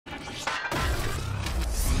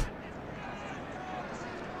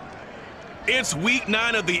It's week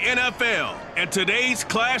 9 of the NFL, and today's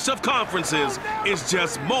clash of conferences is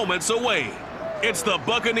just moments away. It's the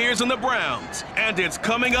Buccaneers and the Browns, and it's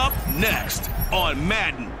coming up next on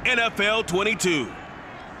Madden NFL 22.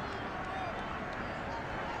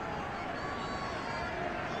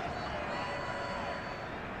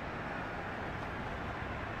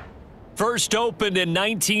 First opened in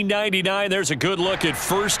 1999, there's a good look at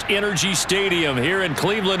First Energy Stadium here in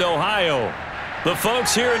Cleveland, Ohio. The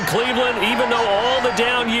folks here in Cleveland, even though all the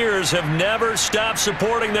down years, have never stopped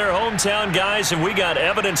supporting their hometown guys, and we got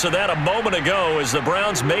evidence of that a moment ago as the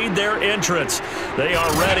Browns made their entrance. They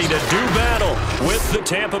are ready to do battle with the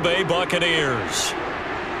Tampa Bay Buccaneers.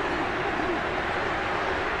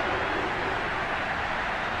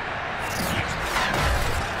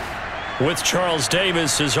 With Charles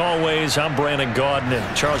Davis, as always, I'm Brandon Gaudin.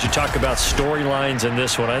 And Charles, you talk about storylines in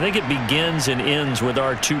this one. I think it begins and ends with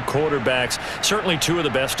our two quarterbacks, certainly two of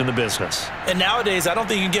the best in the business. And nowadays, I don't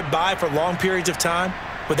think you can get by for long periods of time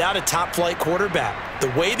without a top-flight quarterback. The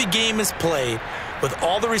way the game is played, with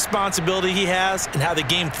all the responsibility he has and how the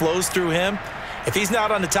game flows through him, if he's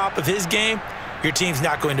not on the top of his game, your team's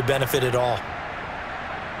not going to benefit at all.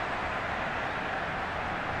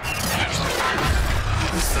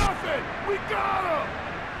 We got him!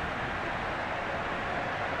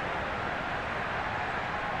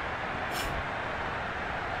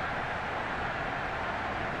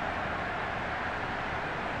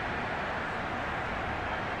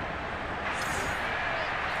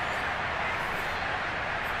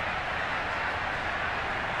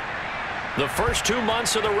 The first 2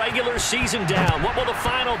 months of the regular season down. What will the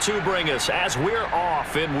final two bring us as we're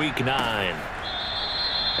off in Week 9?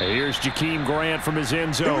 Here's Jakeem Grant from his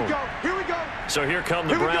end zone. Here we go. So here come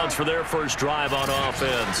the Browns for their first drive on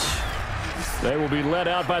offense. They will be led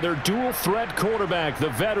out by their dual-threat quarterback, the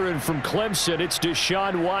veteran from Clemson. It's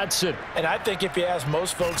Deshaun Watson. And I think if you ask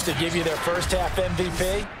most folks to give you their first-half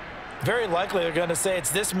MVP, very likely they're going to say it's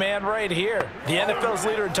this man right here. The NFL's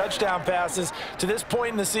leader in touchdown passes to this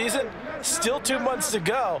point in the season. Still 2 months to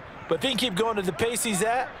go. But if he can keep going to the pace he's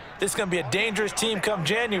at, this is going to be a dangerous team come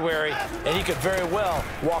January, and he could very well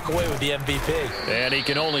walk away with the MVP. And he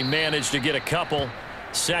can only manage to get a couple.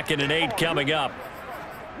 2nd and 8 coming up.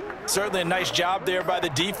 Certainly a nice job there by the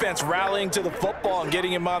defense rallying to the football and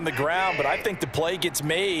getting him on the ground, but I think the play gets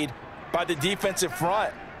made by the defensive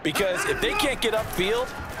front because if they can't get upfield,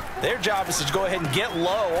 their job is to go ahead and get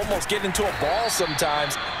low, almost get into a ball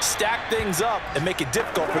sometimes, stack things up, and make it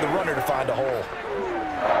difficult for the runner to find a hole.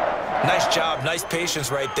 Nice job, nice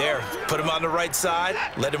patience right there. Put him on the right side,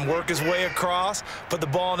 let him work his way across, put the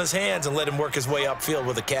ball in his hands, and let him work his way upfield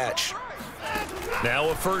with a catch. Now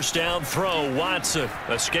a first down throw. Watson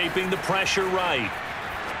escaping the pressure right.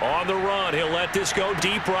 On the run, he'll let this go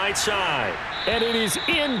deep right side. And it is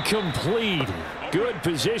incomplete. Good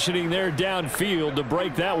positioning there downfield to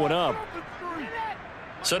break that one up.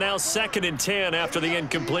 So now 2nd and 10 after the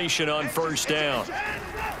incompletion on first down.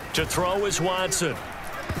 To throw is Watson.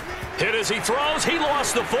 Hit as he throws. He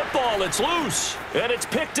lost the football. It's loose. And it's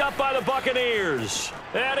picked up by the Buccaneers.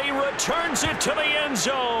 And he returns it to the end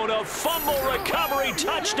zone. A fumble recovery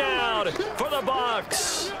touchdown for the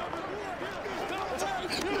Bucs.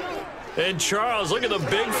 And Charles, look at the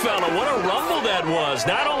big fella. What a rumble that was.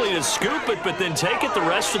 Not only to scoop it, but then take it the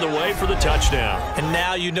rest of the way for the touchdown. And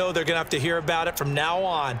now you know they're going to have to hear about it from now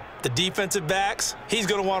on. The defensive backs, he's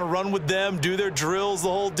going to want to run with them, do their drills, the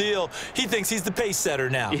whole deal. He thinks he's the pace setter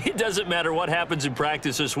now. It doesn't matter what happens in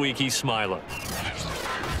practice this week. He's smiling.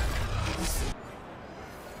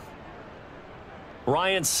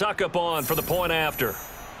 Ryan Suckup on for the point after.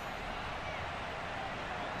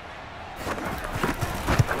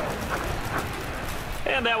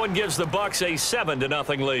 And that one gives the Bucs a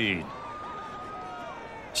 7-0 lead.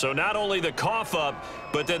 So not only the cough up,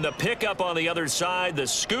 but then the pickup on the other side, the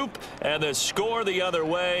scoop, and the score the other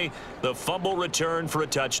way. The fumble return for a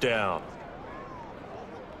touchdown.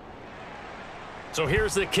 So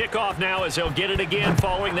here's the kickoff now as they'll get it again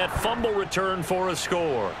following that fumble return for a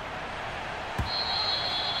score.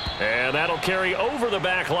 And that'll carry over the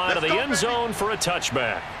back line of the end zone for a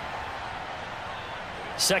touchback.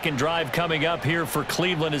 Second drive coming up here for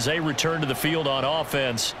Cleveland as they return to the field on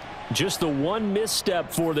offense. Just the one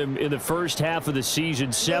misstep for them in the first half of the season.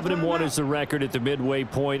 7-1 is the record at the midway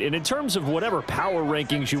point. And in terms of whatever power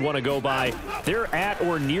rankings you want to go by, they're at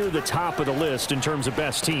or near the top of the list in terms of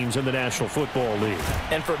best teams in the National Football League.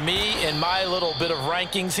 And for me, in my little bit of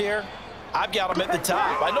rankings here, I've got them at the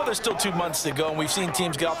top. I know there's still 2 months to go, and we've seen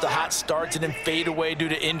teams get off to hot starts and then fade away due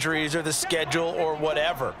to injuries or the schedule or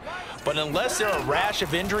whatever. But unless there are a rash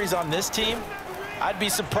of injuries on this team, I'd be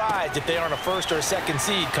surprised if they aren't a first or a second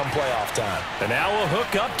seed come playoff time. And now a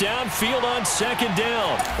hook up downfield on second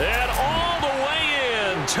down. And all the way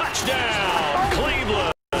in. Touchdown,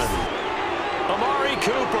 Cleveland. Amari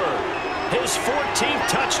Cooper, his 14th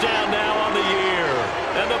touchdown now on the year.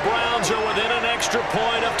 And the Browns are within an extra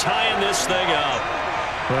point of tying this thing up.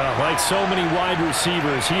 Well, like so many wide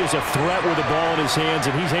receivers, he is a threat with the ball in his hands,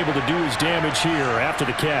 and he's able to do his damage here after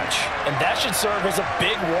the catch. And that should serve as a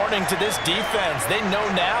big warning to this defense. They know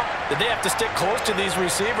now that they have to stick close to these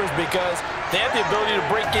receivers because they have the ability to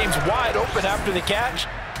break games wide open after the catch.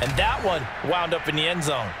 And that one wound up in the end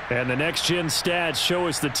zone. And the next-gen stats show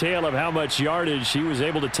us the tale of how much yardage he was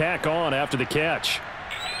able to tack on after the catch.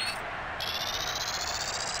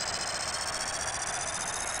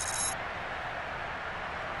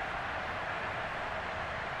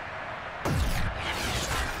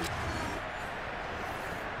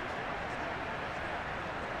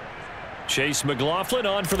 Chase McLaughlin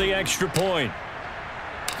on for the extra point.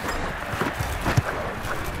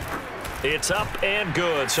 It's up and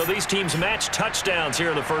good. So these teams match touchdowns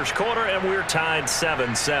here in the first quarter, and we're tied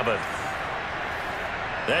 7-7.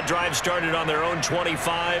 That drive started on their own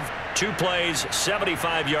 25. 2 plays,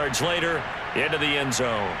 75 yards later, into the end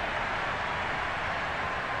zone.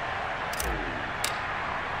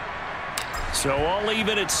 So all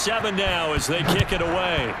even at 7 now as they kick it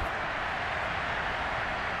away.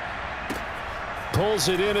 Pulls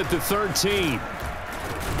it in at the 13.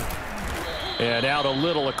 And out a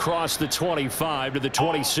little across the 25 to the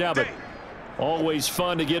 27. Always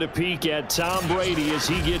fun to get a peek at Tom Brady as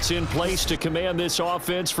he gets in place to command this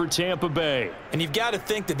offense for Tampa Bay. And you've got to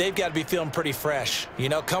think that they've got to be feeling pretty fresh. You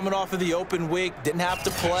know, coming off of the open week, didn't have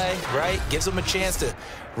to play, right? Gives them a chance to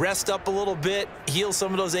rest up a little bit, heal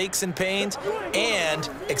some of those aches and pains, and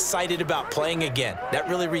excited about playing again. That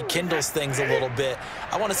really rekindles things a little bit.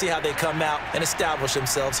 I want to see how they come out and establish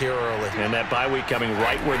themselves here early. And that bye week coming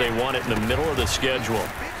right where they want it in the middle of the schedule.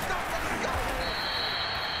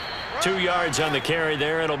 2 yards on the carry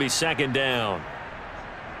there. It'll be second down.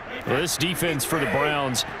 This defense for the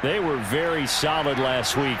Browns, they were very solid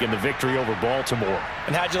last week in the victory over Baltimore.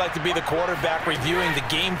 And how'd you like to be the quarterback reviewing the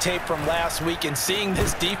game tape from last week and seeing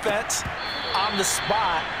this defense on the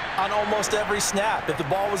spot on almost every snap? If the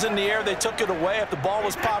ball was in the air, they took it away. If the ball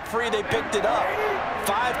was popped free, they picked it up.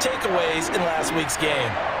 5 takeaways in last week's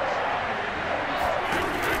game.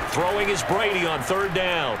 Throwing is Brady on third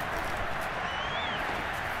down.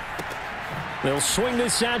 They'll swing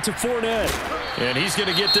this out to Fournette. And he's going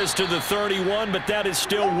to get this to the 31, but that is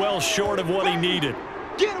still well short of what he needed.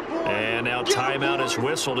 And now timeout is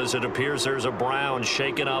whistled as it appears there's a Brown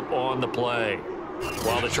shaken up on the play.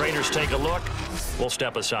 While the trainers take a look, we'll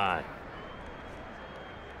step aside.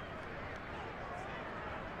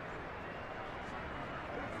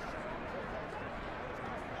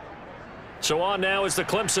 So on now is the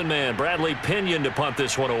Clemson man, Bradley Pinion, to punt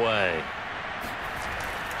this one away.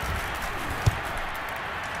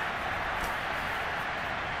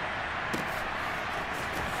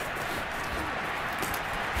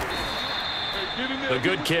 A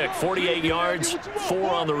good kick, 48 yards, 4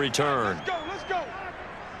 on the return.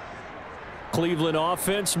 Cleveland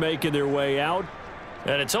offense making their way out.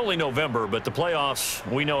 And it's only November, but the playoffs,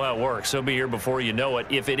 we know how it works. They'll be here before you know it.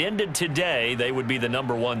 If it ended today, they would be the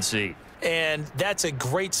 #1 seed. And that's a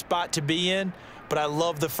great spot to be in. But I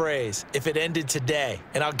love the phrase, if it ended today.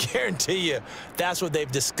 And I'll guarantee you that's what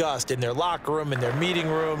they've discussed in their locker room, in their meeting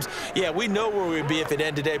rooms. Yeah, we know where we'd be if it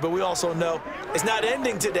ended today, but we also know it's not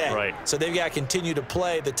ending today. Right. So they've got to continue to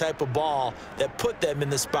play the type of ball that put them in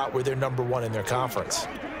the spot where they're #1 in their conference.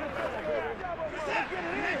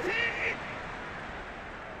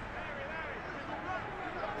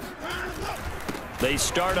 They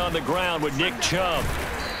start on the ground with Nick Chubb.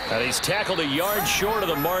 And he's tackled a yard short of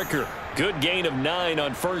the marker. Good gain of 9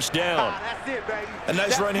 on first down. A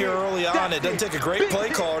nice run here early on. It doesn't take a great play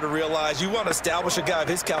caller to realize you want to establish a guy of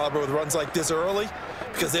his caliber with runs like this early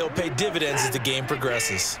because they'll pay dividends as the game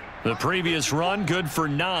progresses. The previous run good for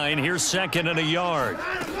 9. Here's second and a yard.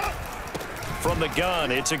 From the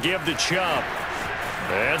gun, it's a give to Chubb.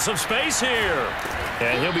 And some space here.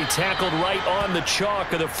 And he'll be tackled right on the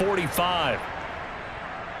chalk of the 45.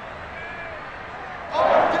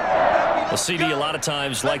 The CD a lot of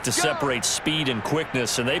times like to separate speed and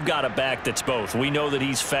quickness, and they've got a back that's both. We know that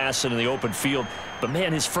he's fast in the open field, but,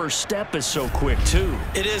 man, his first step is so quick, too.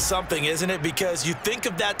 It is something, isn't it? Because you think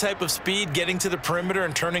of that type of speed getting to the perimeter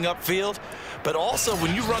and turning upfield, but also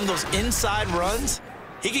when you run those inside runs,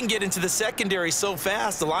 he can get into the secondary so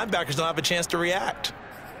fast the linebackers don't have a chance to react.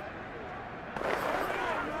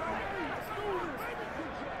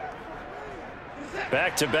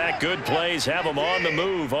 Back-to-back good plays have them on the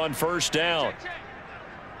move on first down.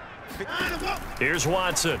 Here's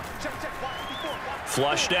Watson.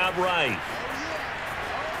 Flushed out right.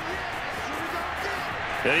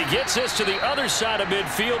 And he gets this to the other side of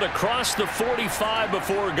midfield across the 45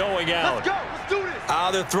 before going out. Let's go. Let's do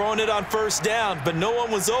this. They're throwing it on first down, but no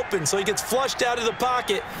one was open, so he gets flushed out of the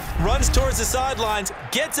pocket, runs towards the sidelines,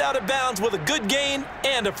 gets out of bounds with a good gain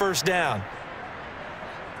and a first down.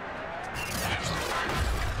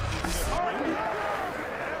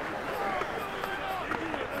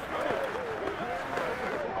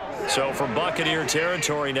 So from Buccaneer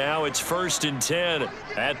territory now, it's 1st and 10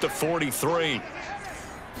 at the 43.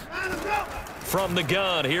 From the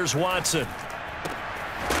gun, here's Watson.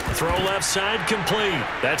 Throw left side complete.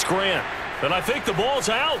 That's Grant. And I think the ball's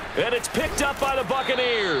out, and it's picked up by the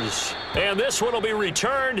Buccaneers. And this one will be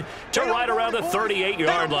returned to right around the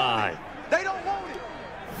 38-yard line. They don't want it.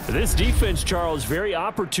 This defense, Charles, very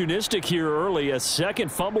opportunistic here early. A second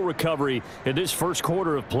fumble recovery in this first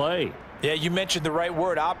quarter of play. Yeah, you mentioned the right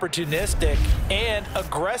word, opportunistic and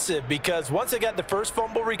aggressive, because once they got the first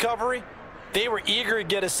fumble recovery, they were eager to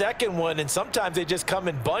get a second one, and sometimes they just come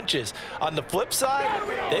in bunches. On the flip side,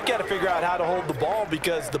 they've got to figure out how to hold the ball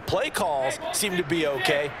because the play calls seem to be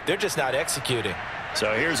okay. They're just not executing.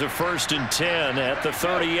 So here's a 1st and 10 at the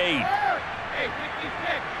 38.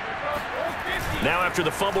 Now after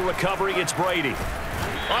the fumble recovery, it's Brady.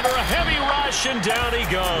 Under a heavy rush, and down he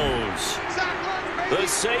goes. The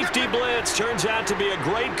safety blitz turns out to be a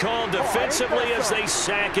great call defensively as they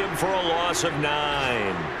sack him for a loss of 9.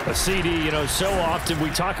 A CD, you know, so often we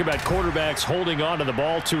talk about quarterbacks holding on to the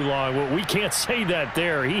ball too long. Well, we can't say that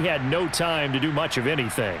there. He had no time to do much of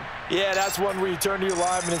anything. Yeah, that's one where you turn to your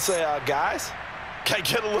lineman and say, guys, can I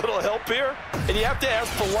get a little help here? And you have to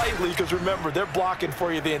ask politely because, remember, they're blocking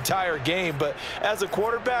for you the entire game. But as a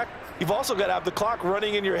quarterback, you've also got to have the clock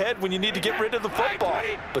running in your head when you need to get rid of the football.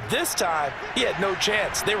 But this time, he had no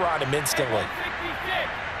chance. They were on him instantly.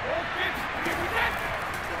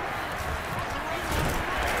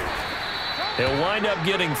 He'll wind up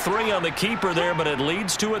getting 3 on the keeper there, but it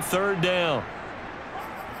leads to a 3rd down.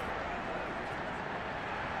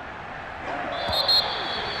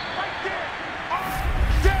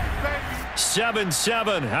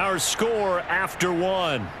 7-7, our score after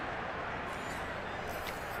 1.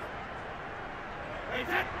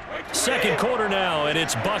 Second quarter now, and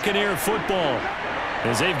it's Buccaneer football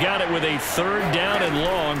as they've got it with a 3rd down and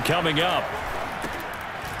long coming up.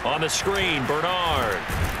 On the screen, Bernard.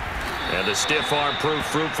 And the stiff arm proved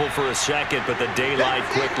fruitful for a second, but the daylight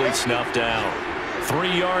quickly snuffed out.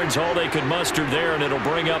 3 yards, all they could muster there, and it'll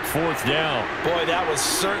bring up 4th down. Boy, that was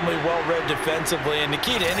certainly well-read defensively, and the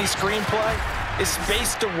key to any screenplay is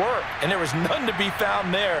space to work, and there was none to be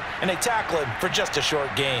found there, and they tackle him for just a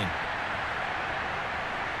short gain.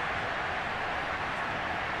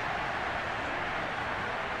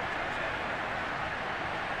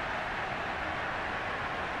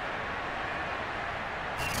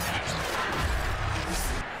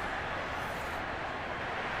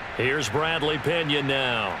 Here's Bradley Pinion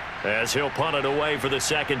now as he'll punt it away for the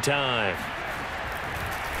 2nd time.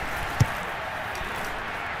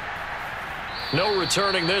 No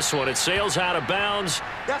returning this one. It sails out of bounds,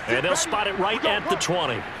 and they'll spot it right at the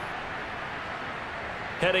 20.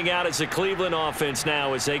 Heading out as the Cleveland offense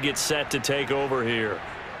now as they get set to take over here.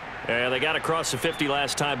 And they got across the 50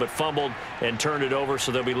 last time but fumbled and turned it over,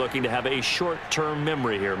 so they'll be looking to have a short-term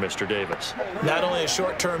memory here, Mr. Davis. Not only a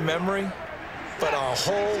short-term memory, but a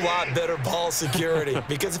whole lot better ball security.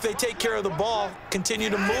 Because if they take care of the ball, continue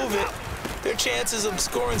to move it, their chances of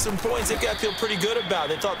scoring some points, they've got to feel pretty good about.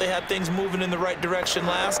 They thought they had things moving in the right direction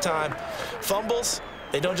last time. Fumbles,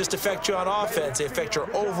 they don't just affect you on offense, they affect your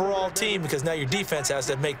overall team because now your defense has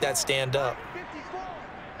to make that stand up.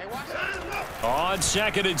 On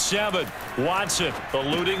 2nd and 7, Watson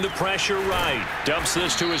eluding the pressure right. Dumps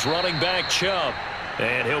this to his running back, Chubb.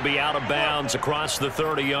 And he'll be out of bounds across the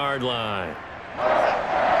 30-yard line.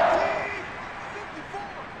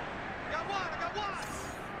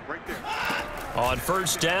 On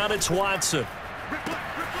 1st down, it's Watson.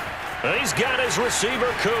 He's got his receiver,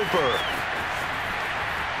 Cooper.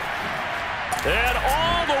 And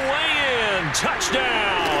all the way in.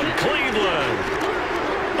 Touchdown, Cleveland.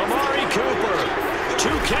 Amari Cooper. 2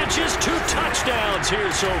 catches, 2 touchdowns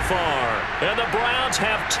here so far. And the Browns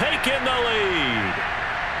have taken the lead.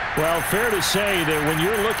 Well, fair to say that when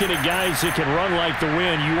you're looking at guys that can run like the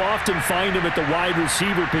wind, you often find them at the wide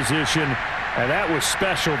receiver position. And that was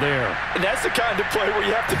special there. And that's the kind of play where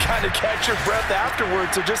you have to kind of catch your breath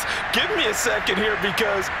afterwards. So just give me a second here,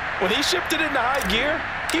 because when he shifted into high gear,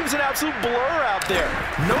 he was an absolute blur out there.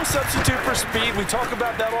 No substitute for speed. We talk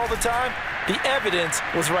about that all the time. The evidence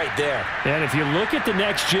was right there. And if you look at the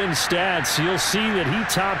next-gen stats, you'll see that he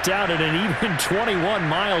topped out at an even 21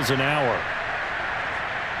 miles an hour.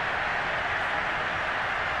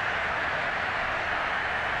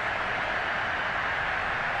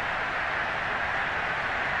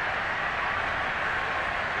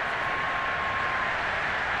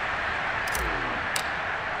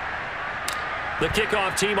 The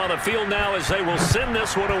kickoff team on the field now as they will send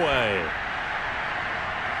this one away.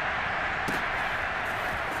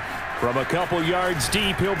 From a couple yards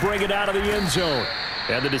deep, he'll bring it out of the end zone.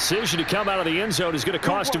 And the decision to come out of the end zone is going to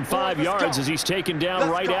cost him 5 yards as he's taken down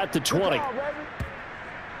right at the 20.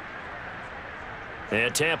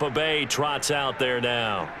 And Tampa Bay trots out there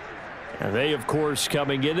now. And they, of course,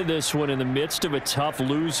 coming into this one in the midst of a tough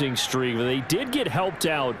losing streak. They did get helped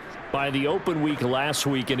out by the open week last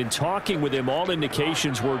week, and in talking with him, all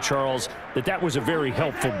indications were, Charles, that was a very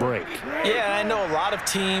helpful break. Yeah, I know a lot of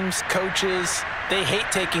teams, coaches, they hate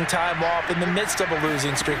taking time off in the midst of a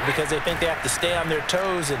losing streak because they think they have to stay on their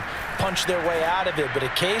toes and punch their way out of it. But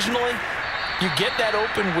occasionally, you get that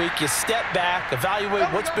open week, you step back, evaluate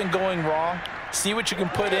what's been going wrong, see what you can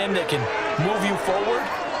put in that can move you forward,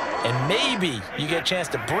 and maybe you get a chance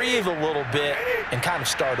to breathe a little bit and kind of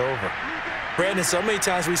start over. Brandon, so many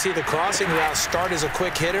times we see the crossing route start as a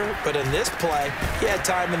quick hitter, but in this play, he had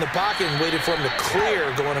time in the pocket and waited for him to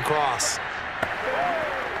clear going across.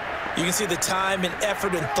 You can see the time and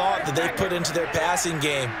effort and thought that they put into their passing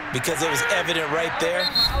game because it was evident right there.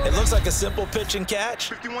 It looks like a simple pitch and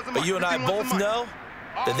catch, but you and I both know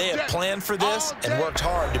that they have planned for this and worked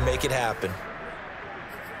hard to make it happen.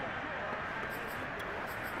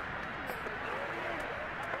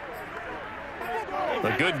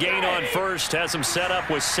 A good gain on first has him set up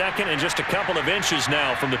with second and just a couple of inches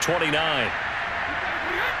now from the 29.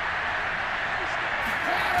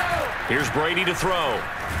 Here's Brady to throw.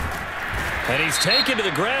 And he's taken to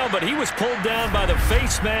the ground, but he was pulled down by the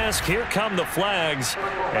face mask. Here come the flags.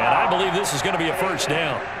 And I believe this is going to be a first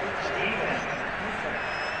down.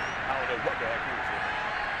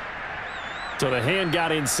 So the hand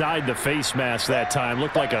got inside the face mask that time.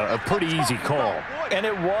 Looked like a pretty easy call. And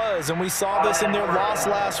it was, and we saw this in their loss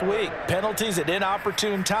last week. Penalties at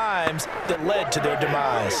inopportune times that led to their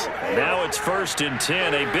demise. Now it's 1st and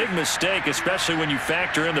 10. A big mistake, especially when you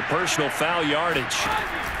factor in the personal foul yardage.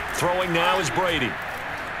 Throwing now is Brady.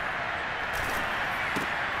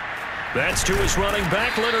 That's to his running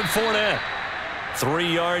back, Leonard Fournette.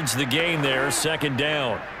 3 yards the gain there, 2nd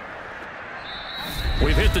down.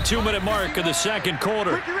 We've hit the 2-minute mark of the second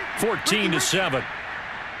quarter, 14-7.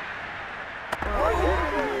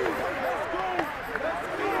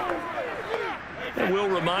 And we'll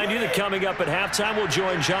remind you that coming up at halftime, we'll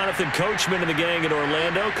join Jonathan Coachman and the gang in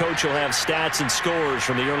Orlando. Coach will have stats and scores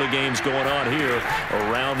from the early games going on here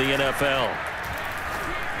around the NFL.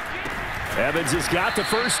 Evans has got the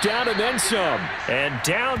first down and then some. And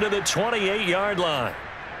down to the 28-yard line.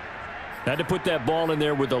 Had to put that ball in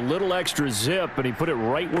there with a little extra zip, and he put it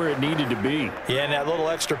right where it needed to be. Yeah, and that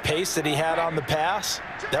little extra pace that he had on the pass,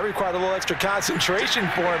 that required a little extra concentration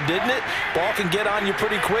for him, didn't it? Ball can get on you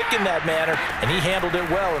pretty quick in that manner, and he handled it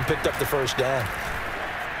well and picked up the first down.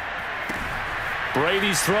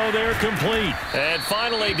 Brady's throw there complete. And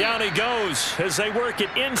finally down he goes as they work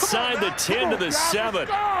it inside the 10 to the 7.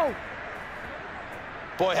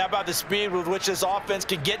 Boy, how about the speed with which this offense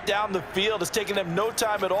can get down the field? It's taken them no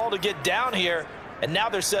time at all to get down here, and now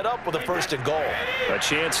they're set up with a 1st and goal. A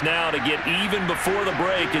chance now to get even before the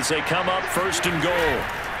break as they come up 1st and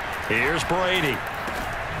goal. Here's Brady.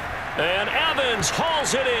 And Evans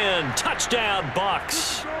hauls it in. Touchdown,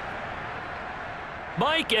 Bucs.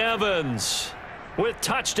 Mike Evans with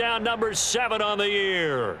touchdown number 7 on the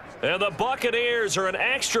year. And the Buccaneers are an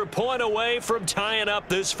extra point away from tying up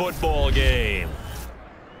this football game.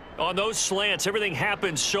 On those slants, everything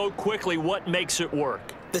happens so quickly. What makes it work?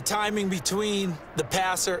 The timing between the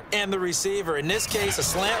passer and the receiver. In this case, a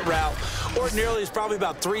slant route ordinarily is probably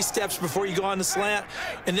about 3 steps before you go on the slant.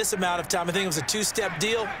 In this amount of time, I think it was a 2-step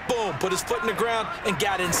deal. Boom, put his foot in the ground and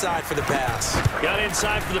got inside for the pass. Got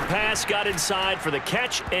inside for the pass, got inside for the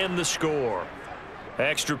catch and the score.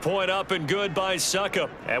 Extra point up and good by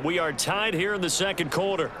Succop. And we are tied here in the second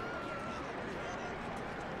quarter.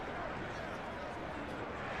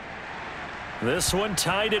 This one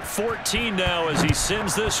tied at 14 now as he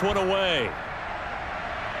sends this one away.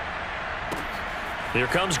 Here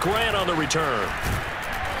comes Grant on the return.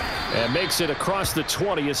 And makes it across the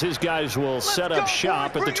 20 as his guys will set up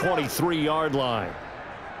shop at the 23-yard line.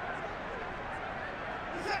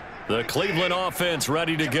 The Cleveland offense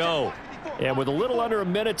ready to go. And with a little under a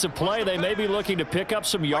minute to play, they may be looking to pick up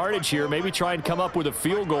some yardage here, maybe try and come up with a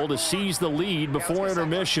field goal to seize the lead before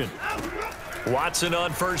intermission. Watson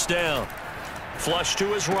on first down. Flush to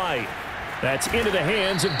his right. That's into the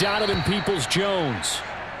hands of Donovan Peoples-Jones.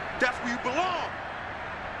 That's where you belong.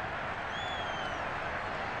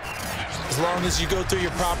 As long as you go through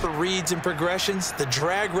your proper reads and progressions, the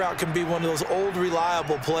drag route can be one of those old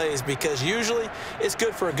reliable plays because usually it's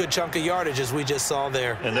good for a good chunk of yardage, as we just saw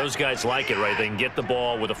there. And those guys like it, right? They can get the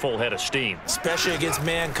ball with a full head of steam. Especially against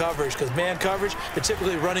man coverage, because man coverage, they're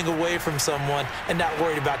typically running away from someone and not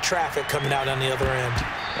worried about traffic coming out on the other end.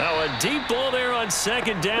 Now a deep ball there on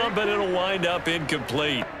second down, but it'll wind up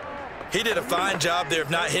incomplete. He did a fine job there of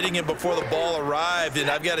not hitting him before the ball arrived, and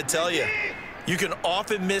I've got to tell you, you can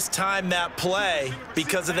often mistime that play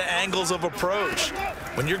because of the angles of approach.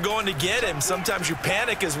 When you're going to get him, sometimes you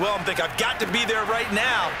panic as well and think, I've got to be there right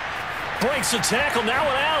now. Breaks the tackle, now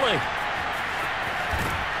an alley.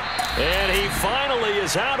 And he finally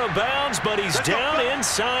is out of bounds, but he's down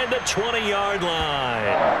inside the 20-yard line.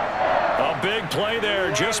 A big play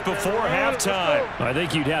there just before halftime. I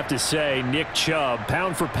think you'd have to say Nick Chubb,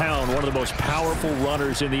 pound for pound, one of the most powerful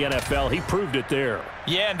runners in the NFL. He proved it there.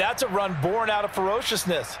 Yeah, and that's a run born out of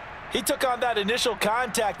ferociousness. He took on that initial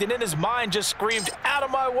contact and in his mind just screamed, out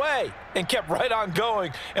of my way, and kept right on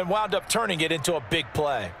going and wound up turning it into a big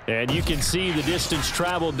play. And you can see the distance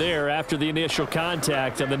traveled there after the initial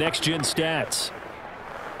contact on the next-gen stats.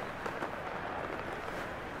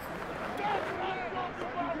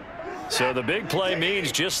 So the big play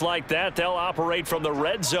means just like that, they'll operate from the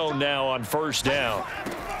red zone now on first down.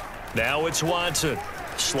 Now it's Watson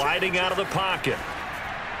sliding out of the pocket.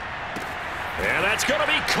 And that's going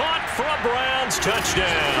to be caught for a Browns touchdown.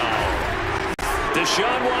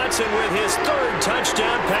 Deshaun Watson with his third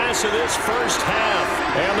touchdown pass of this first half.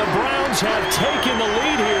 And the Browns have taken the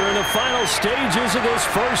lead here in the final stages of this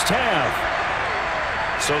first half.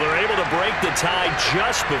 So they're able to break the tie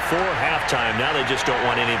just before halftime. Now they just don't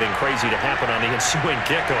want anything crazy to happen on the ensuing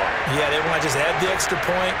kickoff. Yeah, they want to just add the extra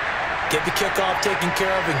point, get the kickoff taken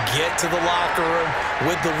care of, and get to the locker room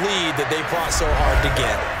with the lead that they fought so hard to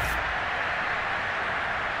get.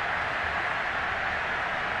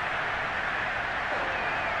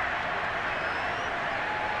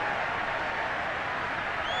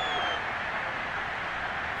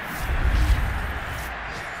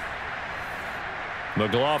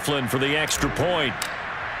 McLaughlin for the extra point.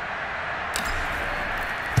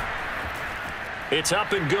 It's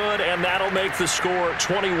up and good, and that'll make the score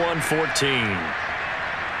 21-14.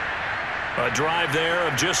 A drive there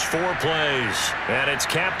of just 4 plays, and it's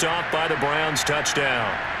capped off by the Browns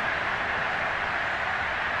touchdown.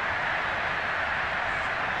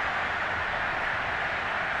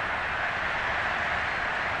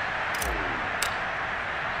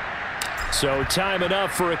 So time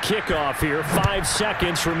enough for a kickoff here. 5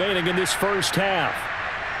 seconds remaining in this first half.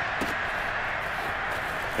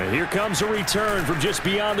 And here comes a return from just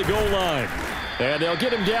beyond the goal line. And they'll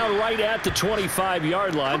get him down right at the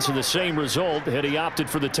 25-yard line, so the same result had he opted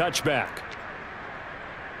for the touchback.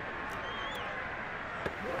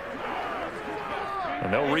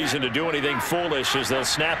 And no reason to do anything foolish as they'll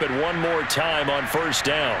snap it one more time on first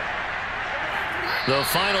down. The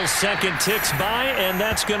final second ticks by, and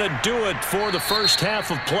that's going to do it for the first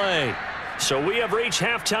half of play. So we have reached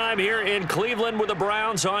halftime here in Cleveland with the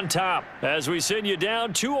Browns on top. As we send you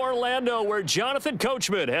down to Orlando, where Jonathan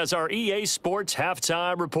Coachman has our EA Sports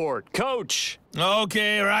halftime report. Coach.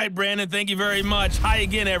 Okay, all right, Brandon, thank you very much. Hi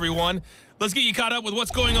again, everyone. Let's get you caught up with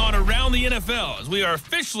what's going on around the NFL as we are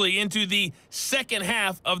officially into the second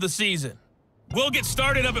half of the season. We'll get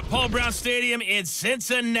started up at Paul Brown Stadium in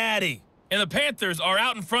Cincinnati. And the Panthers are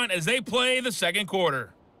out in front as they play the second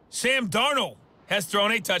quarter. Sam Darnold has thrown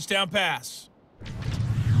a touchdown pass.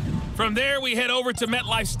 From there, we head over to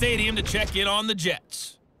MetLife Stadium to check in on the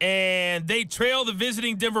Jets. And they trail the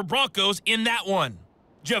visiting Denver Broncos in that one.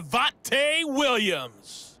 Javonte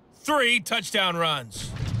Williams, 3 touchdown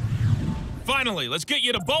runs. Finally, let's get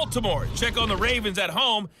you to Baltimore. Check on the Ravens at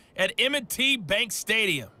home at M&T Bank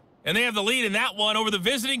Stadium. And they have the lead in that one over the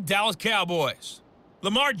visiting Dallas Cowboys.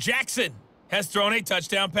 Lamar Jackson has thrown a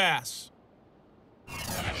touchdown pass.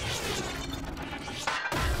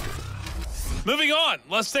 Moving on,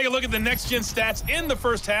 let's take a look at the next-gen stats in the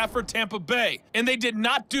first half for Tampa Bay. And they did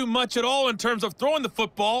not do much at all in terms of throwing the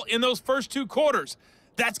football in those first 2 quarters.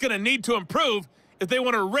 That's going to need to improve if they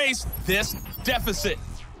want to erase this deficit.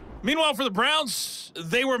 Meanwhile, for the Browns,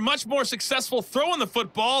 they were much more successful throwing the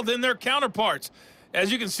football than their counterparts,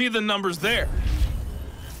 as you can see the numbers there.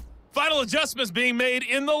 Final adjustments being made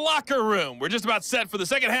in the locker room. We're just about set for the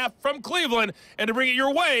second half from Cleveland, and to bring it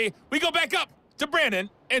your way, we go back up to Brandon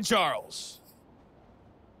and Charles.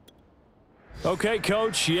 Okay,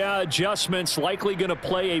 Coach, adjustments likely going to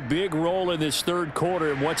play a big role in this third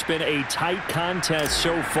quarter in what's been a tight contest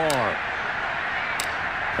so far.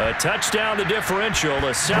 A touchdown to differential,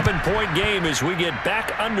 a 7-point game as we get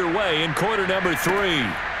back underway in quarter number 3.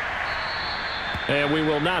 And we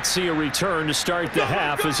will not see a return to start the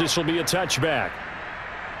half, as this will be a touchback.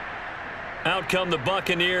 Out come the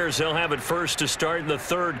Buccaneers. They'll have it first to start the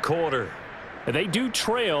third quarter. They do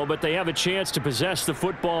trail, but they have a chance to possess the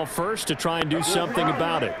football first to try and do something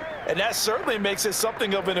about it. And that certainly makes it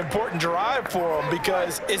something of an important drive for them,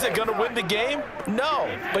 because is it going to win the game?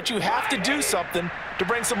 No, but you have to do something to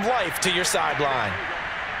bring some life to your sideline.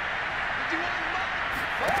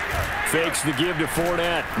 Fakes the give to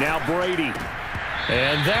Fournette. Now Brady.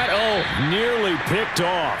 And that, nearly picked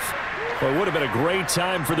off. Well, it would have been a great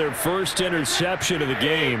time for their first interception of the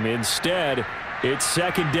game. Instead, it's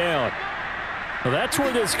second down. Well, that's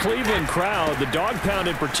where this Cleveland crowd, the dog pound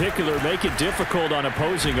in particular, make it difficult on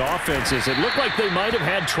opposing offenses. It looked like they might have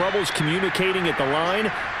had troubles communicating at the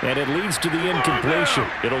line, and it leads to the incompletion.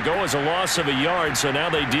 It'll go as a loss of a yard, so now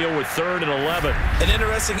they deal with 3rd and 11. An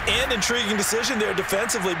interesting and intriguing decision there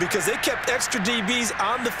defensively, because they kept extra DBs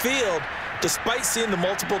on the field despite seeing the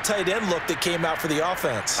multiple tight end look that came out for the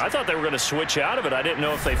offense. I thought they were going to switch out of it. I didn't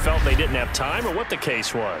know if they felt they didn't have time or what the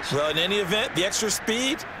case was. Well, in any event, the extra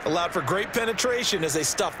speed allowed for great penetration as they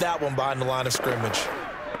stuffed that one behind the line of scrimmage.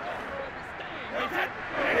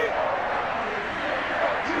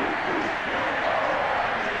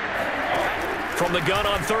 From the gun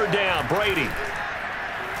on 3rd down, Brady.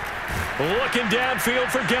 Looking downfield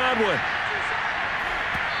for Godwin.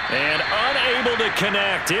 And unable to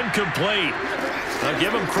connect, incomplete. I'll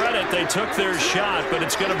give them credit, they took their shot, but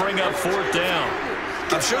it's going to bring up 4th down.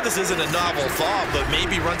 I'm sure this isn't a novel thought, but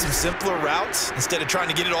maybe run some simpler routes instead of trying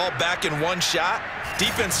to get it all back in one shot.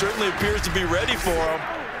 Defense certainly appears to be ready for them.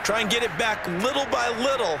 Try and get it back little by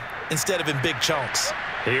little instead of in big chunks.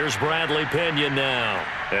 Here's Bradley Pinion now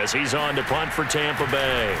as he's on to punt for Tampa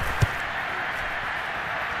Bay.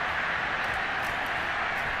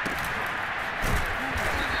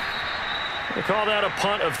 They call that a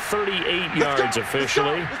punt of 38 yards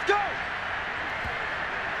officially. Let's go.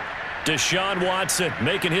 Deshaun Watson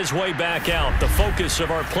making his way back out, the focus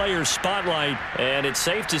of our players' spotlight, and it's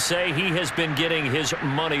safe to say he has been getting his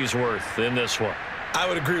money's worth in this one. I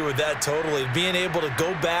would agree with that totally. Being able to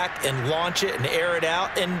go back and launch it and air it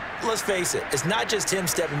out, and let's face it, it's not just him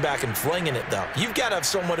stepping back and flinging it, though. You've got to have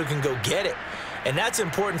someone who can go get it. And that's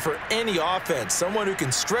important for any offense, someone who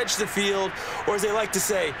can stretch the field, or as they like to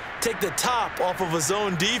say, take the top off of a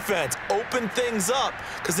zone defense, open things up,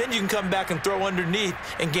 because then you can come back and throw underneath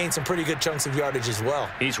and gain some pretty good chunks of yardage as well.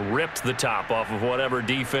 He's ripped the top off of whatever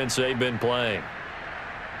defense they've been playing.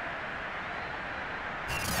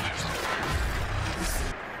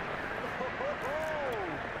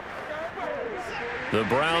 The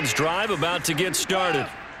Browns drive about to get started.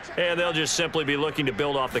 And they'll just simply be looking to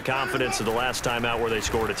build off the confidence of the last time out where they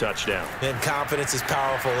scored a touchdown. And confidence is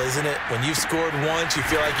powerful, isn't it? When you've scored once, you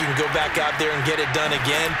feel like you can go back out there and get it done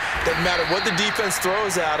again. Doesn't matter what the defense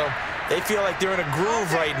throws at them. They feel like they're in a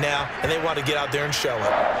groove right now, and they want to get out there and show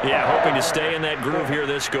it. Yeah, hoping to stay in that groove here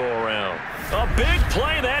this go-around. A big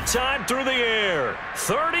play that time through the air.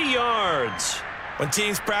 30 yards. When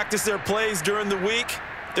teams practice their plays during the week,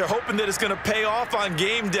 they're hoping that it's going to pay off on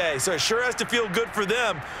game day. So it sure has to feel good for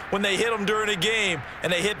them when they hit them during a game,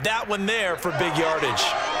 and they hit that one there for big yardage.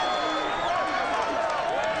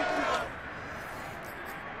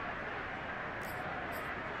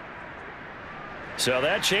 So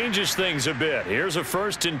that changes things a bit. Here's a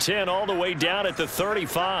 1st and 10 all the way down at the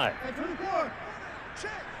 35.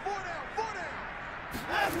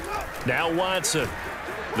 Now Watson.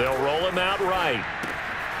 They'll roll him out right.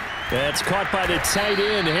 That's caught by the tight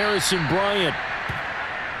end, Harrison Bryant.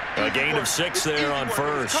 A gain of 6 there on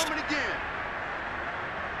 1st.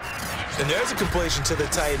 And there's a completion to the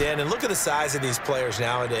tight end. And look at the size of these players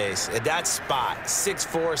nowadays. At that spot,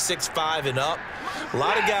 6'4", 6'5", and up. A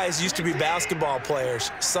lot of guys used to be basketball players,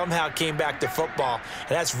 somehow came back to football.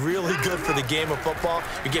 And that's really good for the game of football.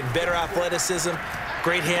 You're getting better athleticism,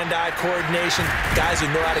 great hand-eye coordination, guys who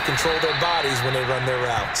know how to control their bodies when they run their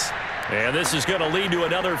routes. And this is going to lead to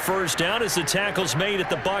another 1st down as the tackle's made at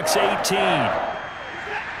the Bucs 18.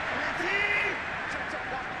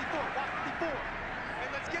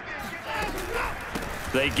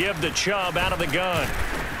 They give the Chubb out of the gun.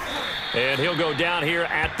 And he'll go down here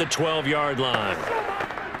at the 12-yard line.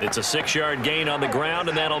 It's a 6-yard gain on the ground,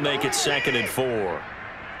 and that'll make it 2nd and 4.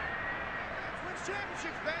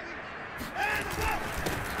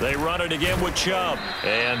 They run it again with Chubb.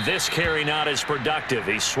 And this carry not as productive.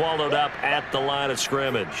 He's swallowed up at the line of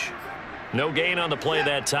scrimmage. No gain on the play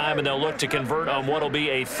that time, and they'll look to convert on what will be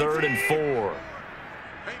a 3rd and 4.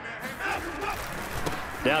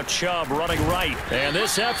 Now Chubb running right. And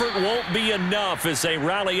this effort won't be enough as they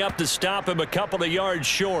rally up to stop him a couple of yards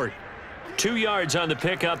short. 2 yards on the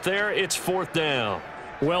pickup there. It's 4th down.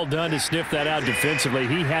 Well done to sniff that out defensively.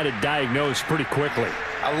 He had it diagnosed pretty quickly.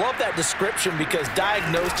 I love that description because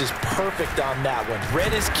diagnosed is perfect on that one.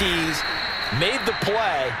 Read his keys, made the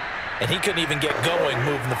play, and he couldn't even get going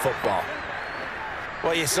moving the football.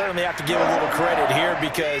 Well, you certainly have to give a little credit here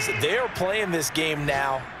because they are playing this game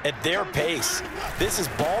now at their pace. This is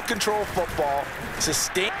ball control football.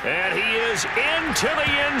 Sustain. And he is into the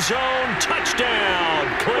end zone. Touchdown,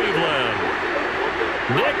 Cleveland.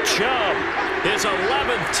 Nick Chubb, his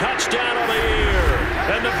 11th touchdown of the year.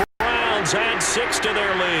 And the Browns add 6 to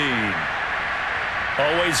their lead.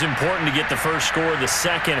 Always important to get the first score of the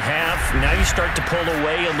second half. Now you start to pull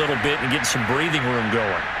away a little bit and get some breathing room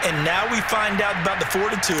going. And now we find out about the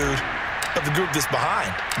fortitude of the group that's behind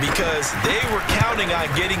because they were counting on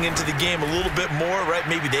getting into the game a little bit more, right?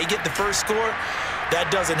 Maybe they get the first score. That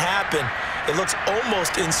doesn't happen. It looks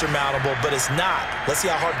almost insurmountable, but it's not. Let's see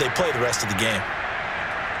how hard they play the rest of the game.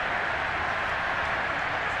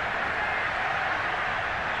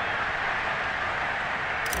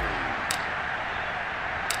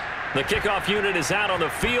 The kickoff unit is out on the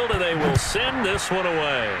field, and they will send this one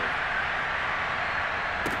away.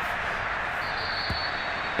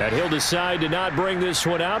 And he'll decide to not bring this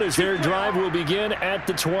one out as their drive will begin at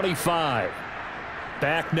the 25.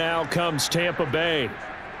 Back now comes Tampa Bay.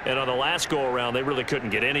 And on the last go-around, they really couldn't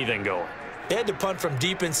get anything going. They had to punt from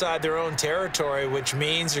deep inside their own territory, which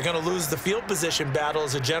means you're going to lose the field position battle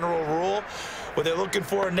as a general rule. What they're looking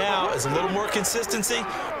for now is a little more consistency,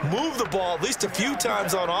 move the ball at least a few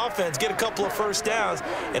times on offense, get a couple of first downs,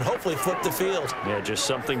 and hopefully flip the field. Yeah, just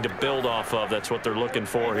something to build off of. That's what they're looking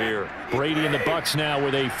for here. Brady and the Bucs now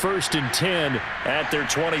with a 1st and 10 at their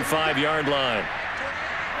 25-yard line.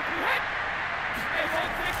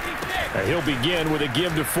 And he'll begin with a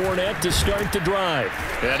give to Fournette to start the drive.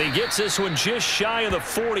 And he gets this one just shy of the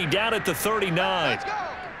 40, down at the 39.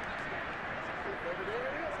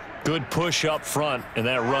 Good push up front, and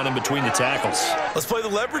that run in between the tackles. Let's play the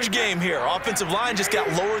leverage game here. Offensive line just got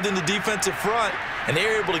lower than the defensive front, and they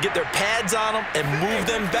were able to get their pads on them and move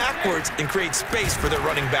them backwards and create space for their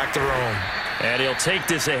running back to roam. And he'll take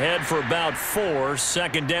this ahead for about 4.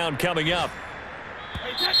 2nd down coming up.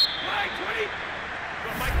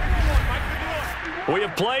 We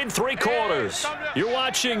have played 3 quarters. You're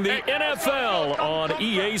watching the NFL on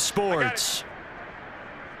EA Sports.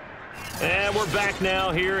 And we're back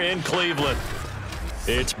now here in Cleveland.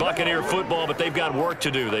 It's Buccaneer football, but they've got work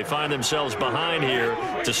to do. They find themselves behind here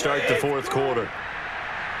to start the 4th quarter.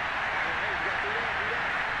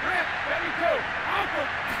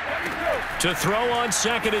 To throw on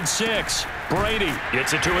 2nd and 6. Brady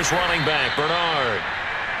gets it to his running back, Bernard.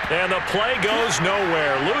 And the play goes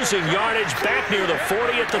nowhere. Losing yardage back near the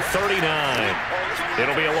 40 at the 39.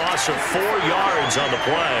 It'll be a loss of 4 yards on the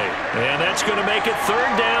play. And that's going to make it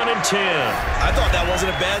 3rd down and 10. I thought that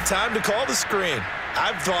wasn't a bad time to call the screen.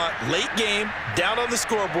 I thought late game, down on the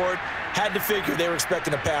scoreboard, had to figure they were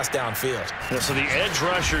expecting a pass downfield. Yeah, so the edge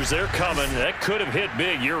rushers, they're coming. That could have hit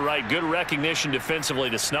big. You're right. Good recognition defensively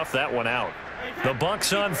to snuff that one out. The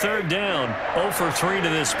Bucs on 3rd down. 0 for 3 to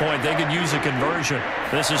this point. They could use a conversion.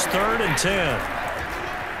 This is 3rd and 10.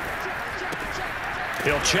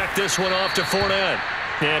 He'll check this one off to Fournette.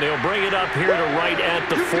 And he'll bring it up here to right at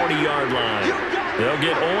the 40-yard line. They'll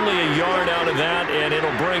get only a yard out of that, and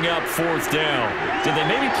it'll bring up 4th down. Did they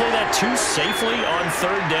maybe play that too safely on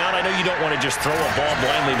 3rd down? I know you don't want to just throw a ball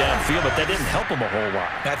blindly downfield, but that didn't help them a whole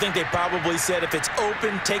lot. I think they probably said if it's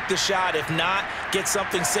open, take the shot. If not, get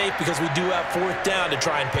something safe because we do have 4th down to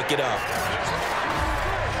try and pick it up.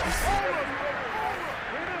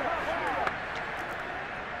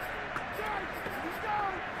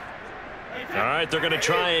 All right, they're going to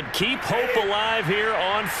try and keep hope alive here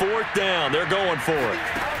on 4th down. They're going for it.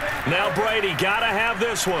 Now Brady got to have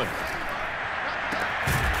this one.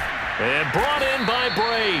 And brought in by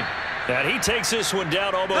Brady. And he takes this one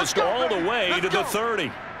down almost all the way to the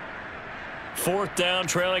 30. 4th down,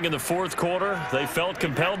 trailing in the 4th quarter. They felt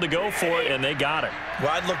compelled to go for it, and they got it. Well,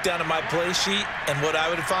 I'd look down at my play sheet, and what I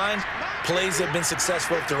would find, plays have been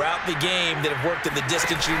successful throughout the game that have worked in the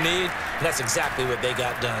distance you need, and that's exactly what they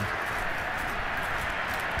got done.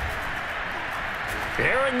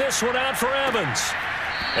 Airing this one out for Evans.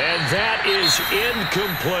 And that is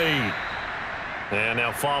incomplete. And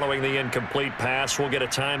now following the incomplete pass, we'll get a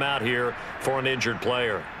timeout here for an injured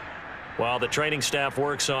player. While the training staff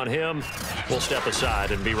works on him, we'll step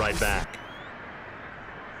aside and be right back.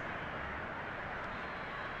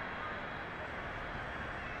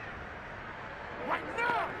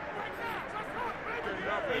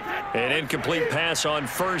 An incomplete pass on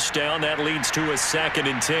first down. That leads to a 2nd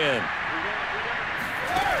and 10.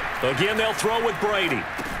 Again, they'll throw with Brady.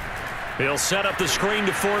 He'll set up the screen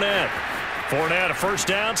to Fournette. Fournette, a first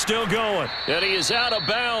down, still going. And he is out of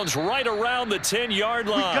bounds right around the 10-yard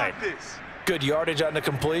line. We got this. Good yardage on the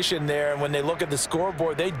completion there, and when they look at the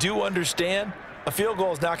scoreboard, they do understand a field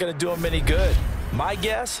goal is not going to do them any good. My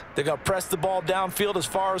guess, they're going to press the ball downfield as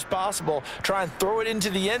far as possible, try and throw it into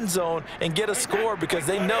the end zone and get a score because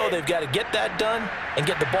they know they've got to get that done and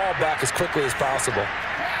get the ball back as quickly as possible.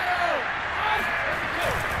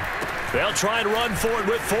 They'll try and run for it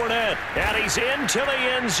with Fournette, and he's into the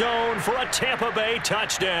end zone for a Tampa Bay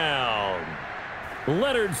touchdown.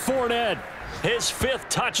 Leonard Fournette, his 5th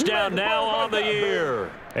touchdown now on the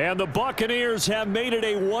year. And the Buccaneers have made it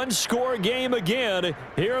a one-score game again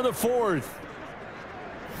here in the 4th.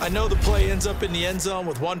 I know the play ends up in the end zone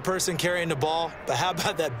with one person carrying the ball, but how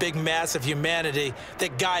about that big mass of humanity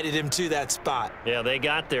that guided him to that spot? Yeah, they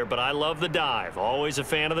got there, but I love the dive. Always a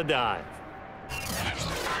fan of the dive.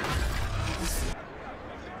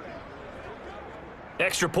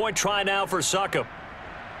 Extra point try now for Succop.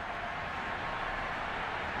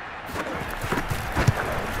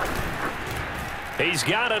 He's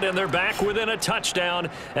got it, and they're back within a touchdown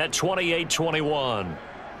at 28-21.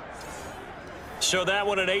 So that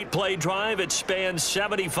one, an 8-play drive. It spans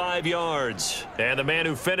 75 yards. And the man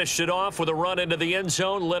who finished it off with a run into the end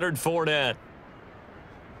zone, Leonard Fournette.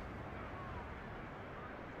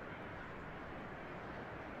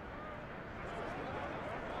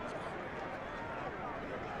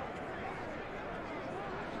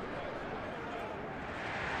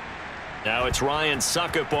 Now it's Ryan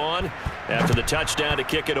Succop on after the touchdown to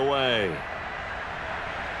kick it away.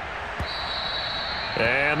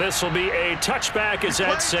 And this will be a touchback as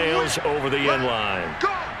that sails over the end line.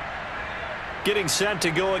 Getting set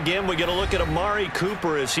to go again. We get a look at Amari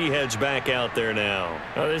Cooper as he heads back out there now.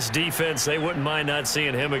 This defense, they wouldn't mind not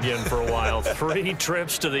seeing him again for a while. 3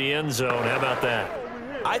 trips to the end zone. How about that?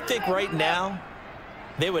 I think right now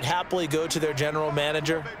they would happily go to their general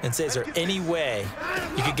manager and say, is there any way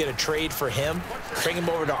you could get a trade for him, bring him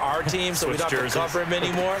over to our team so we don't have to cover him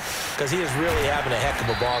anymore? Because he is really having a heck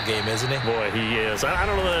of a ball game, isn't he? Boy, he is. I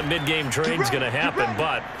don't know that mid-game trade's going to happen,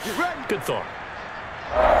 but good thought.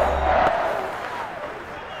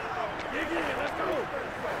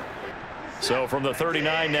 So from the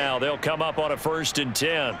 39 now, they'll come up on a 1st and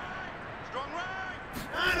 10.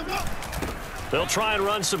 They'll try and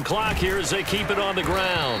run some clock here as they keep it on the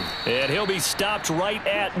ground. And he'll be stopped right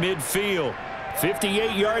at midfield.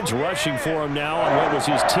 58 yards rushing for him now on what was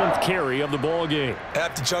his 10th carry of the ball game. I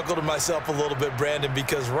have to chuckle to myself a little bit, Brandon,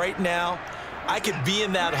 because right now I could be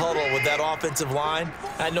in that huddle with that offensive line.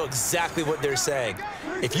 I know exactly what they're saying.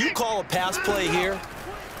 If you call a pass play here,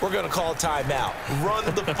 we're going to call a timeout. Run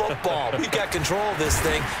the football. We've got control of this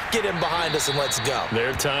thing. Get him behind us and let's go.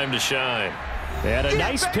 Their time to shine. And a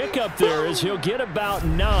nice pickup there as he'll get about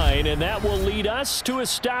 9, and that will lead us to a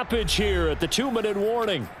stoppage here at the 2-minute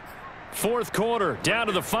warning. 4th quarter, down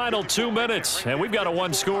to the final 2 minutes, and we've got a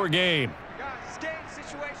one-score game.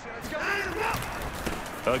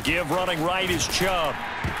 A give running right is Chubb.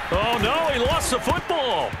 Oh, no, he lost the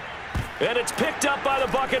football. And it's picked up by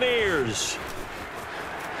the Buccaneers.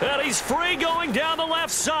 And he's free going down the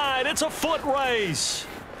left side. It's a foot race.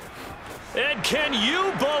 And can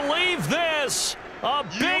you believe this? A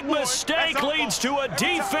big mistake leads to a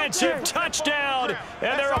defensive touchdown,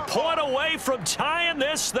 and they're a point away from tying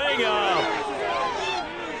this thing up.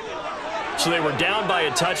 So they were down by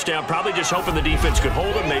a touchdown, probably just hoping the defense could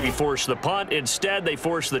hold them, maybe force the punt. Instead, they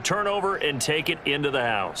force the turnover and take it into the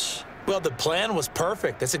house. Well, the plan was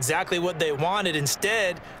perfect. That's exactly what they wanted.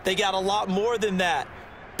 Instead, they got a lot more than that.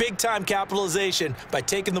 Big-time capitalization by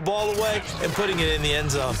taking the ball away and putting it in the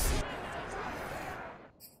end zone.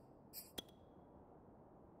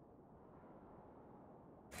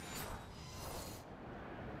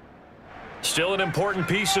 Still an important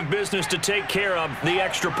piece of business to take care of, the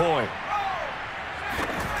extra point.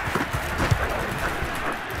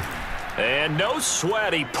 And no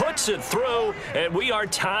sweat, he puts it through, and we are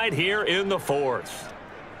tied here in the 4th.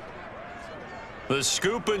 The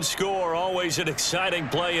scoop and score, always an exciting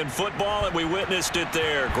play in football, and we witnessed it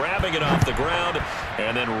there, grabbing it off the ground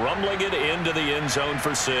and then rumbling it into the end zone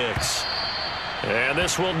for 6. And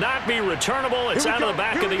this will not be returnable. It's out of the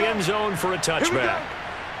back of the end zone for a touchback.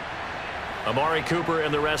 Amari Cooper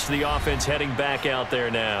and the rest of the offense heading back out there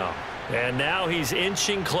now. And now he's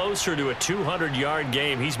inching closer to a 200-yard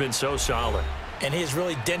game. He's been so solid. And he's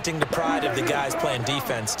really denting the pride of the guys playing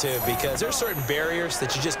defense, too, because there's certain barriers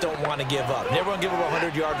that you just don't want to give up. Never want to give up a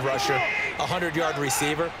 100-yard rusher, a 100-yard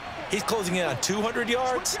receiver. He's closing in on 200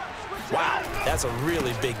 yards. Wow, that's a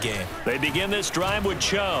really big game. They begin this drive with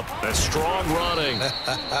Chubb. A strong running.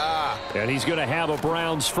 And he's going to have a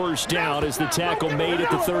Browns first down as the tackle made at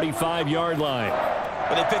the 35-yard line.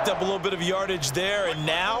 But they picked up a little bit of yardage there, and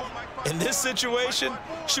now, in this situation,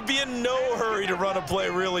 should be in no hurry to run a play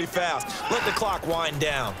really fast. Let the clock wind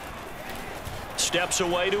down. Steps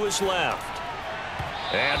away to his left.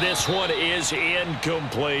 And this one is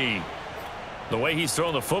incomplete. The way he's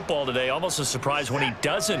throwing the football today, almost a surprise when he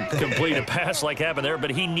doesn't complete a pass like happened there, but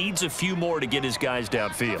he needs a few more to get his guys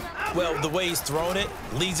downfield. Well, the way he's thrown it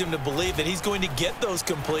leads him to believe that he's going to get those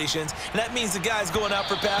completions, and that means the guys going out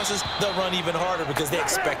for passes, they'll run even harder because they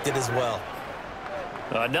expect it as well.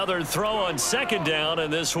 Another throw on second down,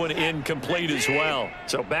 and this one incomplete as well.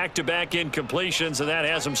 So back-to-back incompletions, and that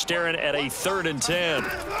has him staring at a 3rd and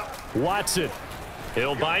 10. Watson,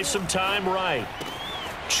 he'll buy some time right.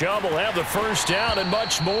 Chubb will have the first down and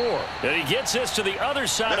much more. And he gets this to the other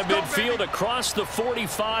side of midfield across the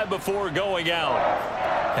 45 before going out.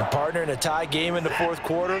 And partner, in a tie game in the 4th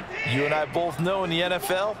quarter, you and I both know in the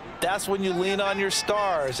NFL, that's when you lean on your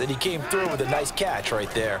stars, and he came through with a nice catch right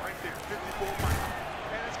there.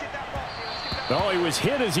 Oh, he was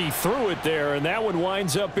hit as he threw it there, and that one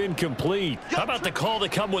winds up incomplete. How about the call to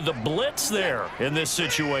come with the blitz there in this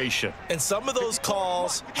situation? And some of those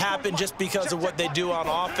calls happen just because of what they do on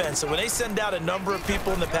offense. So when they send out a number of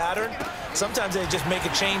people in the pattern, sometimes they just make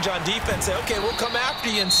a change on defense, say, okay, we'll come after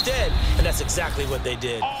you instead. And that's exactly what they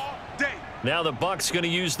did. Now the Bucs going to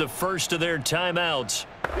use the first of their timeouts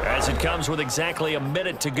as it comes with exactly a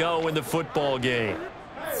minute to go in the football game.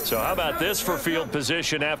 So how about this for field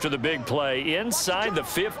position after the big play? Inside the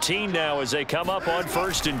 15 now as they come up on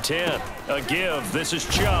 1st and 10. A give. This is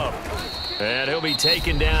Chubb. And he'll be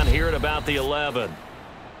taken down here at about the 11.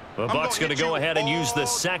 The Bucs going to go ahead and use the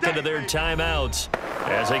second of their timeouts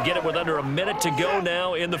as they get it with under a minute to go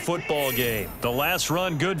now in the football game. The last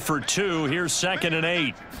run good for 2. Here's 2nd and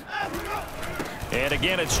 8. And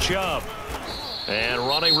again, it's Chubb. And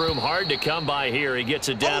running room hard to come by here. He gets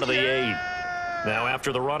it down to the 8. Now,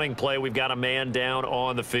 after the running play, we've got a man down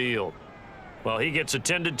on the field. Well, he gets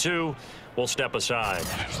attended to. We'll step aside.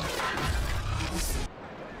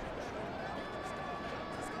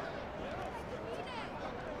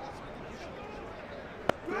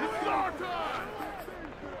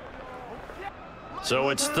 So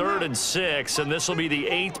it's 3rd and 6, and this will be the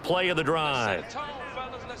 8th play of the drive.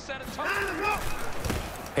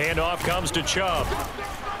 Handoff comes to Chubb.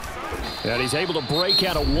 And he's able to break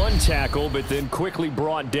out of one tackle, but then quickly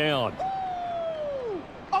brought down.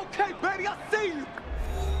 Okay, baby, I see you.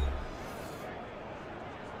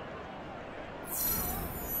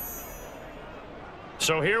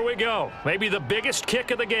 So here we go. Maybe the biggest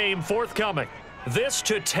kick of the game forthcoming. This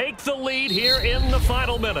to take the lead here in the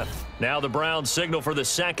final minute. Now the Browns signal for the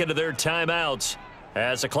second of their timeouts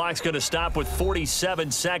as the clock's going to stop with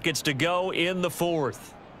 47 seconds to go in the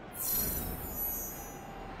 4th.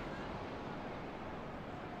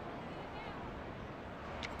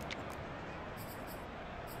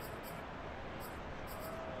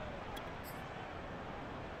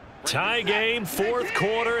 Tie game, 4th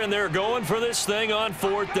quarter, and they're going for this thing on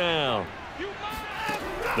 4th down.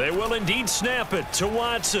 They will indeed snap it to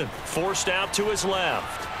Watson, forced out to his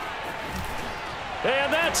left. And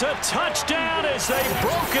that's a touchdown as they've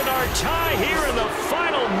broken our tie here in the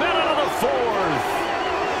final minute of the 4th.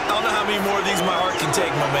 I don't know how many more of these my heart can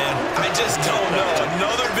take, my man. I just don't know.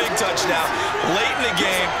 Another big touchdown. Late in the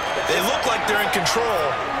game, they look like they're in control,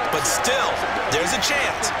 but still, there's a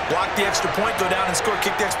chance. Block the extra point, go down and score,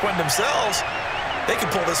 kick the extra point themselves. They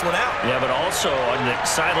can pull this one out. Yeah, but also on the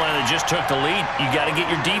sideline that just took the lead, you got to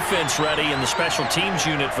get your defense ready and the special teams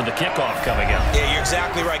unit for the kickoff coming up. Yeah, you're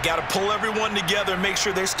exactly right. Got to pull everyone together and make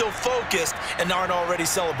sure they're still focused and aren't already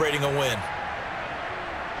celebrating a win.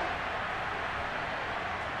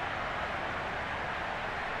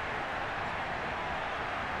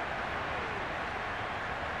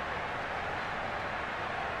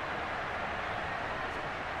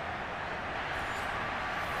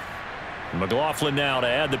 McLaughlin now to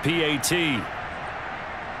add the PAT.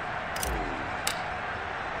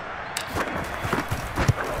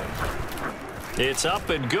 It's up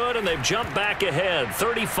and good, and they've jumped back ahead,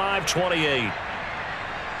 35-28.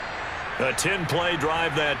 A 10-play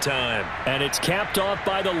drive that time. And it's capped off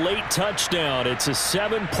by the late touchdown. It's a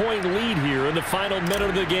 7-point lead here in the final minute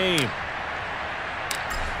of the game.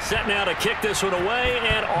 Set now to kick this one away,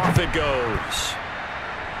 and off it goes.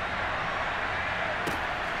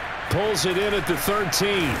 Pulls it in at the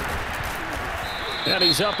 13. And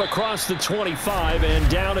he's up across the 25 and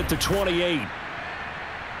down at the 28.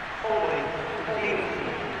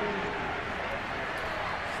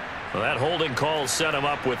 Well, that holding call set him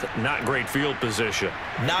up with not great field position.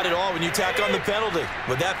 Not at all when you tack on the penalty.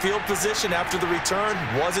 With that field position after the return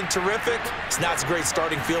wasn't terrific. It's not a great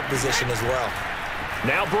starting field position as well.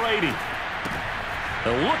 Now Brady.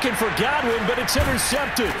 Looking for Godwin, but it's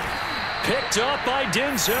intercepted. Picked up by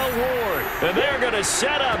Denzel Ward. And they're going to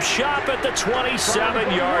set up shop at the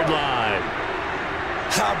 27-yard line.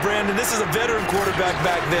 Brandon, this is a veteran quarterback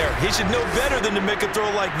back there. He should know better than to make a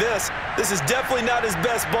throw like this. This is definitely not his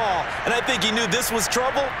best ball, and I think he knew this was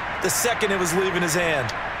trouble the second it was leaving his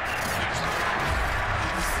hand.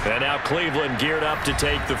 And now Cleveland geared up to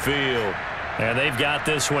take the field. And they've got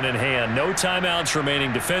this one in hand. No timeouts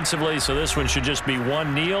remaining defensively, so this one should just be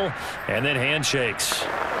one kneel and then handshakes.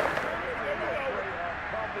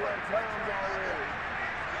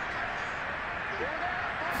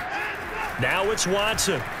 Now it's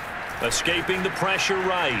Watson, escaping the pressure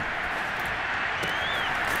right.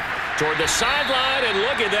 Toward the sideline, and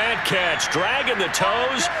look at that catch. Dragging the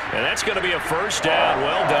toes, and that's going to be a first down.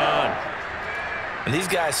 Well done. And these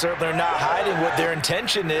guys certainly are not hiding what their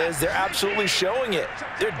intention is. They're absolutely showing it.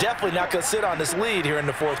 They're definitely not going to sit on this lead here in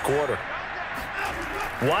the fourth quarter.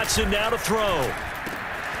 Watson now to throw.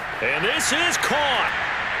 And this is caught.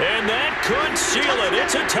 And that could seal it.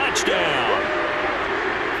 It's a touchdown.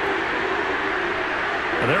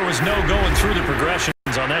 There was no going through the progressions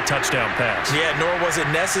on that touchdown pass. Yeah, nor was it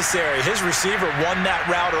necessary. His receiver won that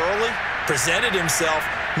route early, presented himself,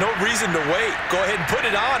 no reason to wait. Go ahead and put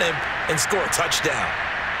it on him and score a touchdown.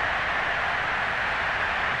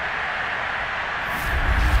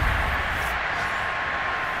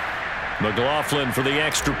 McLaughlin for the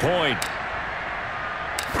extra point.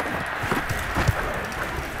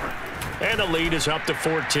 And the lead is up to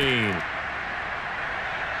 14.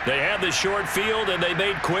 They had the short field, and they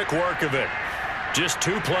made quick work of it. Just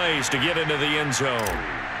 2 plays to get into the end zone.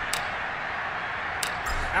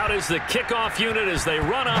 Out is the kickoff unit as they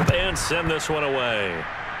run up and send this one away.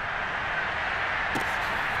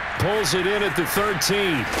 Pulls it in at the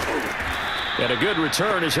 13. And a good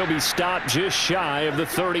return as he'll be stopped just shy of the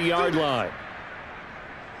 30-yard line.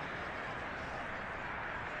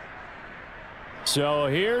 So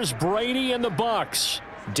here's Brady and the Bucs.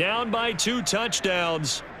 Down by 2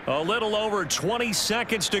 touchdowns. A little over 20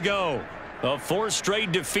 seconds to go. A 4th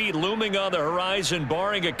straight defeat looming on the horizon,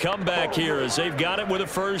 barring a comeback here as they've got it with a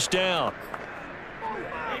first down.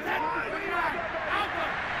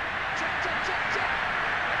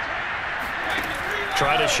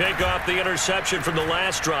 Try to shake off the interception from the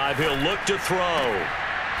last drive. He'll look to throw.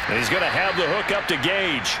 And he's going to have the hook up to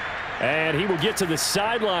Gage. And he will get to the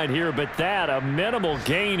sideline here, but that a minimal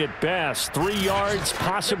gain at best. 3 yards,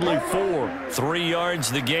 possibly 4. 3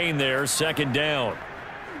 yards the gain there, second down.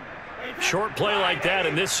 Short play like that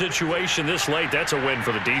in this situation this late, that's a win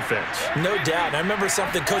for the defense. No doubt. And I remember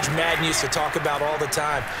something Coach Madden used to talk about all the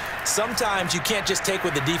time. Sometimes you can't just take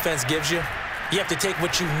what the defense gives you. You have to take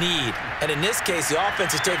what you need. And in this case, the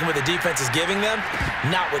offense is taking what the defense is giving them,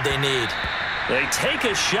 not what they need. They take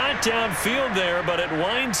a shot downfield there, but it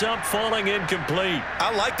winds up falling incomplete.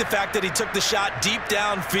 I like the fact that he took the shot deep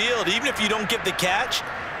downfield. Even if you don't get the catch,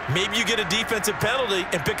 maybe you get a defensive penalty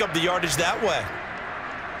and pick up the yardage that way.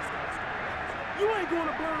 You ain't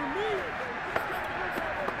gonna burn me.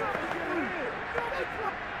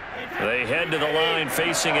 They head to the line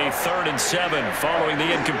facing a 3rd and 7 following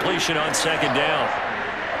the incompletion on second down.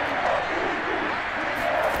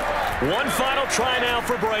 One final try now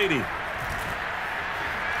for Brady.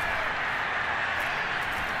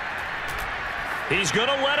 He's going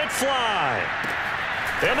to let it fly.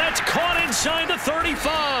 And that's caught inside the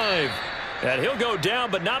 35. And he'll go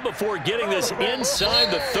down, but not before getting this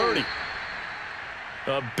inside the 30.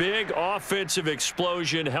 A big offensive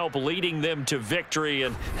explosion helped leading them to victory.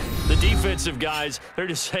 And the defensive guys, they're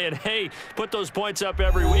just saying, hey, put those points up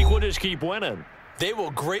every week. We'll just keep winning. They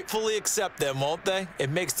will gratefully accept them, won't they?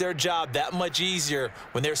 It makes their job that much easier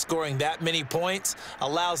when they're scoring that many points,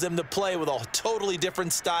 allows them to play with a totally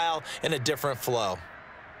different style and a different flow.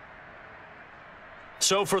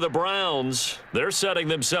 So for the Browns, they're setting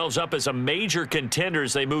themselves up as a major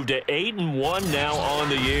contenders. They move to 8-1 now on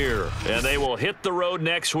the year, and they will hit the road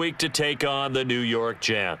next week to take on the New York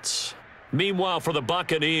Jets. Meanwhile, for the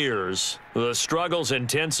Buccaneers, the struggles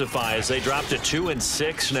intensify as they drop to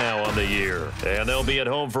 2-6 now on the year. And they'll be at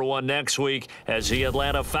home for one next week as the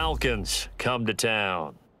Atlanta Falcons come to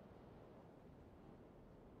town.